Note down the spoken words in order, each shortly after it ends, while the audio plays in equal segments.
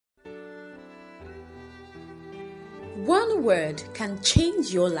One word can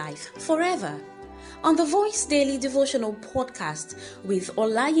change your life forever. On the Voice Daily Devotional Podcast with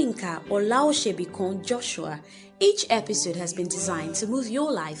Olayinka Olaoshebikon Joshua, each episode has been designed to move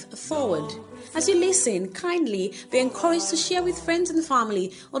your life forward. As you listen, kindly be encouraged to share with friends and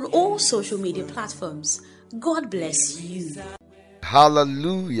family on all social media platforms. God bless you.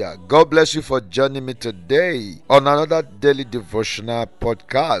 Hallelujah. God bless you for joining me today on another daily devotional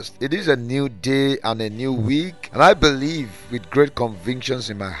podcast. It is a new day and a new week, and I believe with great convictions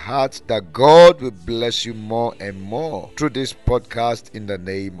in my heart that God will bless you more and more through this podcast in the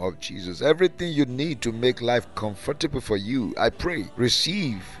name of Jesus. Everything you need to make life comfortable for you, I pray,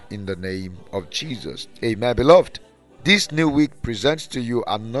 receive in the name of Jesus. Amen, beloved. This new week presents to you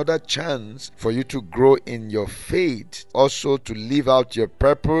another chance for you to grow in your faith, also to live out your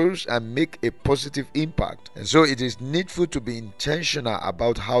purpose and make a positive impact. And so it is needful to be intentional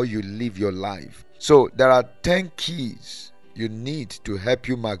about how you live your life. So there are 10 keys you need to help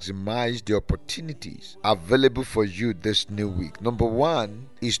you maximize the opportunities available for you this new week. Number 1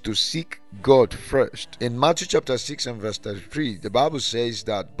 is to seek God first. In Matthew chapter 6 and verse 33, the Bible says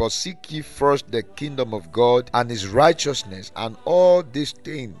that, "But seek ye first the kingdom of God and his righteousness, and all these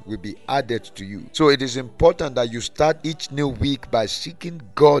things will be added to you." So it is important that you start each new week by seeking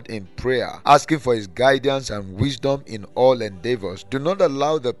God in prayer, asking for his guidance and wisdom in all endeavors. Do not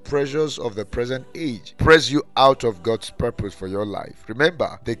allow the pressures of the present age press you out of God's purpose for your life.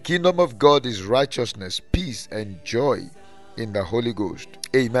 Remember, the kingdom of God is righteousness, peace, and joy in the Holy Ghost.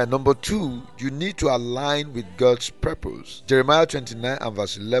 Amen. Number 2, you need to align with God's purpose. Jeremiah 29 and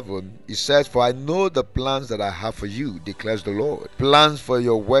verse 11, it says, "For I know the plans that I have for you, declares the Lord. Plans for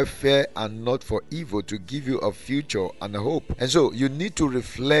your welfare and not for evil, to give you a future and a hope." And so you need to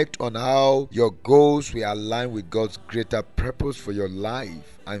reflect on how your goals will align with God's greater purpose for your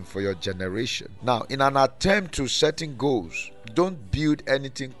life and for your generation. Now, in an attempt to setting goals, don't build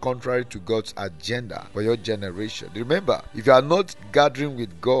anything contrary to God's agenda for your generation. Remember, if you are not gathering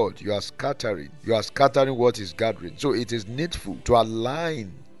with God, you are scattering. You are scattering what is gathering. So it is needful to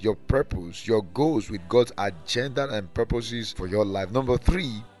align your purpose, your goals with God's agenda and purposes for your life. Number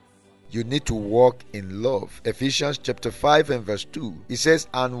 3, you need to walk in love. Ephesians chapter 5 and verse 2, it says,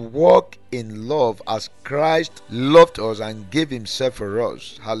 "And walk in love as Christ loved us and gave himself for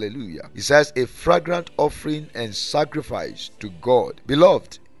us." Hallelujah. It says, "A fragrant offering and sacrifice to God."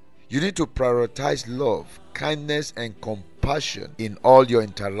 Beloved, you need to prioritize love, kindness, and compassion in all your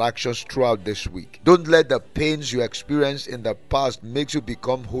interactions throughout this week. Don't let the pains you experienced in the past make you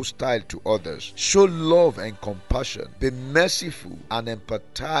become hostile to others. Show love and compassion. Be merciful and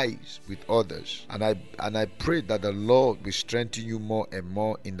empathize with others. And I pray that the Lord will strengthen you more and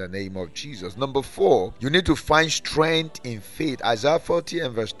more in the name of Jesus. Number 4, you need to find strength in faith. Isaiah 40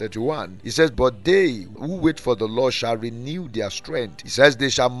 and verse 31, it says, "But they who wait for the Lord shall renew their strength." It says, "They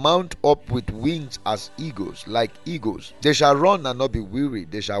shall mount up with wings as eagles, like eagles. They shall run and not be weary.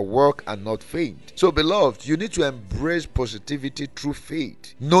 They shall walk and not faint." So, beloved, you need to embrace positivity through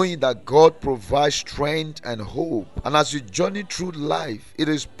faith, knowing that God provides strength and hope. And as you journey through life, it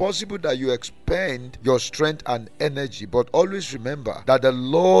is possible that you expend your strength and energy, but always remember that the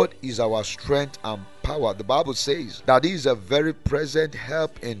Lord is our strength and power. The Bible says that he is a very present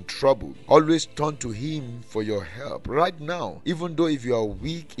help in trouble. Always turn to him for your help. Right now, even though if you are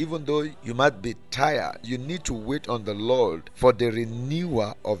weak, even though you might be tired, you need to wait on the Lord for the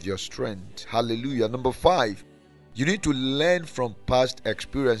renewer of your strength. Hallelujah. Number 5, you need to learn from past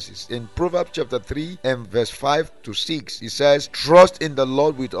experiences. In Proverbs chapter 3 and verse 5 to 6, it says, "Trust in the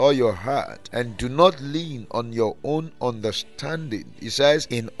Lord with all your heart and do not lean on your own understanding." It says,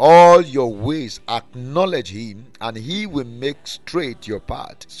 "In all your ways acknowledge him and he will make straight your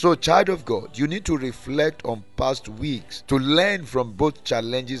path." So, child of God, you need to reflect on past weeks to learn from both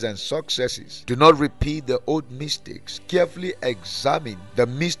challenges and successes. Do not repeat the old mistakes. Carefully examine the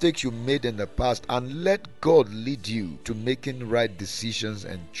mistakes you made in the past and let God lead you to making right decisions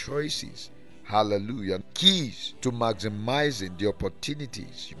and choices. Hallelujah. Keys to maximizing the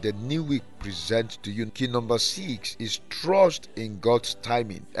opportunities the new week presents to you. Key number 6 is trust in God's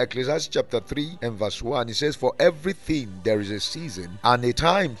timing. Ecclesiastes chapter 3 and verse 1, it says, "For everything there is a season and a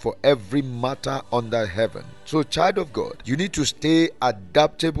time for every matter under heaven." So, child of God, you need to stay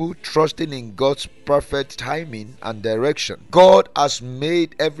adaptable, trusting in God's perfect timing and direction. God has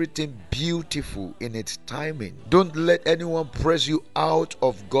made everything beautiful in its timing. Don't let anyone press you out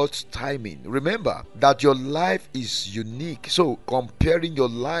of God's timing. Remember that your life is unique. So, comparing your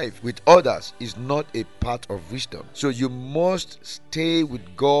life with others is not a part of wisdom. So, you must stay with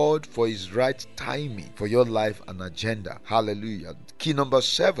God for his right timing for your life and agenda. Hallelujah. Key number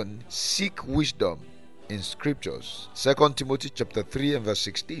 7, seek wisdom in scriptures. 2 Timothy chapter 3 and verse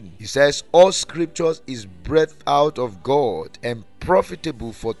 16. He says, all scriptures is breathed out of God and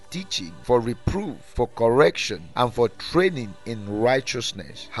profitable for teaching, for reproof, for correction, and for training in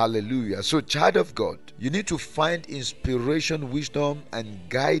righteousness. Hallelujah. So, child of God, you need to find inspiration, wisdom, and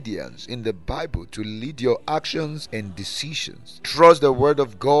guidance in the Bible to lead your actions and decisions. Trust the Word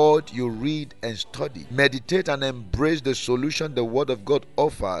of God you read and study. Meditate and embrace the solution the Word of God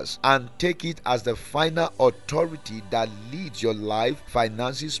offers and take it as the final authority that leads your life,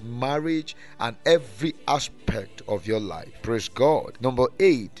 finances, marriage, and every aspect of your life. Praise God. Number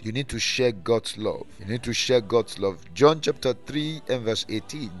 8, you need to share God's love. You need to share God's love. John chapter 3 and verse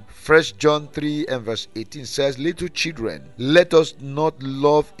 18. 1 John 3 and verse 18 says, little children, let us not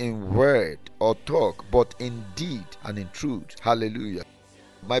love in word or talk, but in deed and in truth. Hallelujah.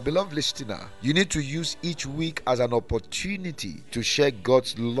 My beloved listener, you need to use each week as an opportunity to share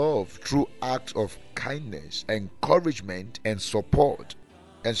God's love through acts of kindness, encouragement, and support.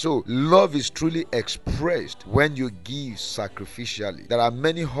 And so, love is truly expressed when you give sacrificially. There are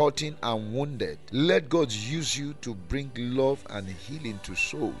many hurting and wounded. Let God use you to bring love and healing to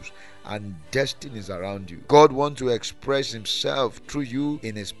souls and destinies around you. God wants to express Himself through you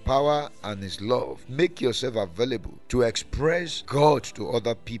in His power and His love. Make yourself available to express God to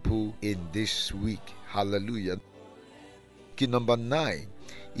other people in this week. Hallelujah. Key number 9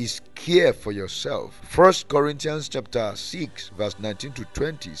 is care for yourself. 1 Corinthians chapter 6 verse 19 to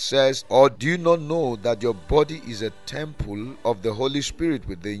 20 says, or do you not know that your body is a temple of the Holy Spirit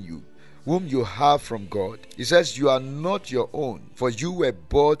within you, whom you have from God? He says, you are not your own, for you were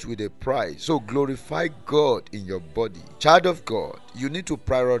bought with a price. So glorify God in your body. Child of God, you need to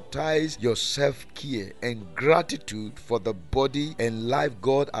prioritize your self-care and gratitude for the body and life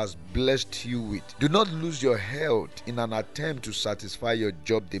God has blessed you with. Do not lose your health in an attempt to satisfy your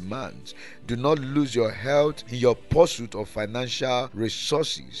job demands. Do not lose your health in your pursuit of financial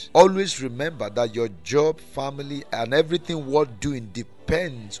resources. Always remember that your job, family, and everything worth doing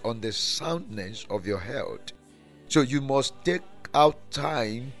depends on the soundness of your health. So you must take out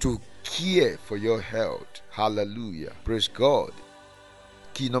time to care for your health. Hallelujah. Praise God.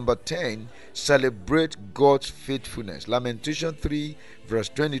 Key number 10, celebrate God's faithfulness. Lamentation 3 verse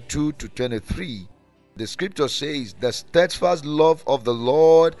 22 to 23. The scripture says, the steadfast love of the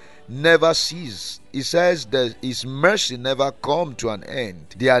Lord never ceases. It says that His mercy never come to an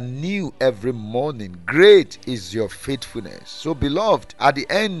end. They are new every morning. Great is your faithfulness. So beloved, at the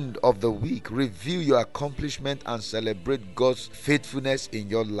end of the week, review your accomplishment and celebrate God's faithfulness in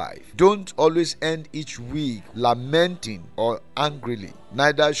your life. Don't always end each week lamenting or angrily.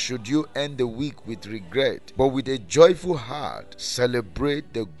 Neither should you end the week with regret, but with a joyful heart,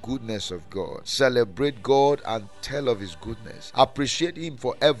 celebrate the goodness of God. Celebrate God and tell of His goodness. Appreciate Him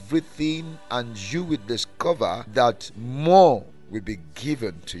for everything, and you will discover that more will be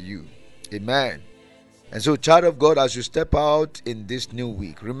given to you. Amen. And so, child of God, as you step out in this new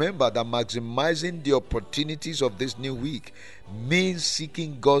week, remember that maximizing the opportunities of this new week means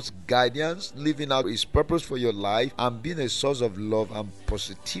seeking God's guidance, living out His purpose for your life, and being a source of love and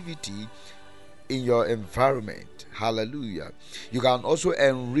positivity in your environment. Hallelujah. You can also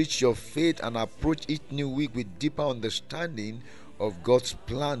enrich your faith and approach each new week with deeper understanding of God's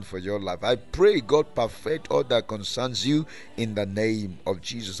plan for your life. I pray God perfect all that concerns you in the name of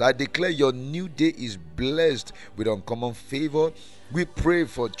Jesus. I declare your new day is blessed with uncommon favor. We pray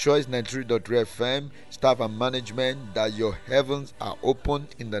for Choice 93.3 FM staff and management that your heavens are opened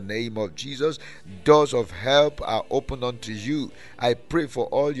in the name of Jesus. Doors of help are opened unto you. I pray for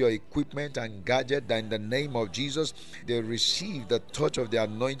all your equipment and gadgets that in the name of Jesus they receive the touch of the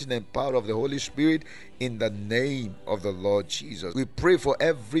anointing and power of the Holy Spirit in the name of the Lord Jesus. We pray for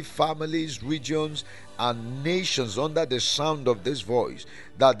every families, regions, and nations under the sound of this voice,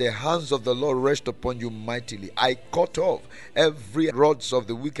 that the hands of the Lord rest upon you mightily. I cut off every rods of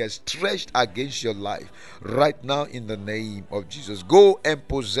the wicked stretched against your life right now in the name of Jesus. Go and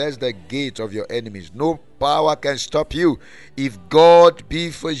possess the gate of your enemies. No power can stop you. If God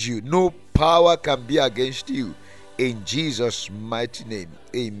be for you, no power can be against you. In Jesus' mighty name,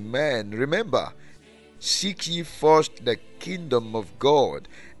 amen. Remember, seek ye first the kingdom of God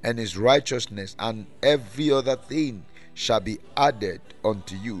and His righteousness, and every other thing shall be added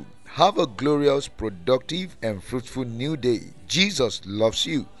unto you. Have a glorious, productive, and fruitful new day. Jesus loves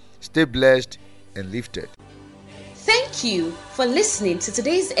you. Stay blessed and lifted. Thank you for listening to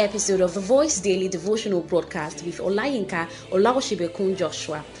today's episode of the Voice Daily Devotional Broadcast with Olayinka Olaoshibekun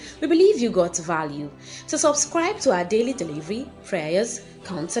Joshua. We believe you got value. To subscribe to our daily delivery, prayers,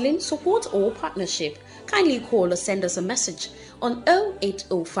 counseling, support, or partnership, kindly call or send us a message on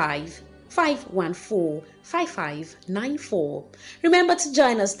 0805 514-5594. Remember to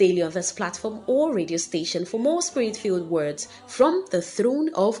join us daily on this platform or radio station for more spirit-filled words from the throne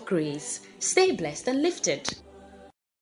of grace. Stay blessed and lifted.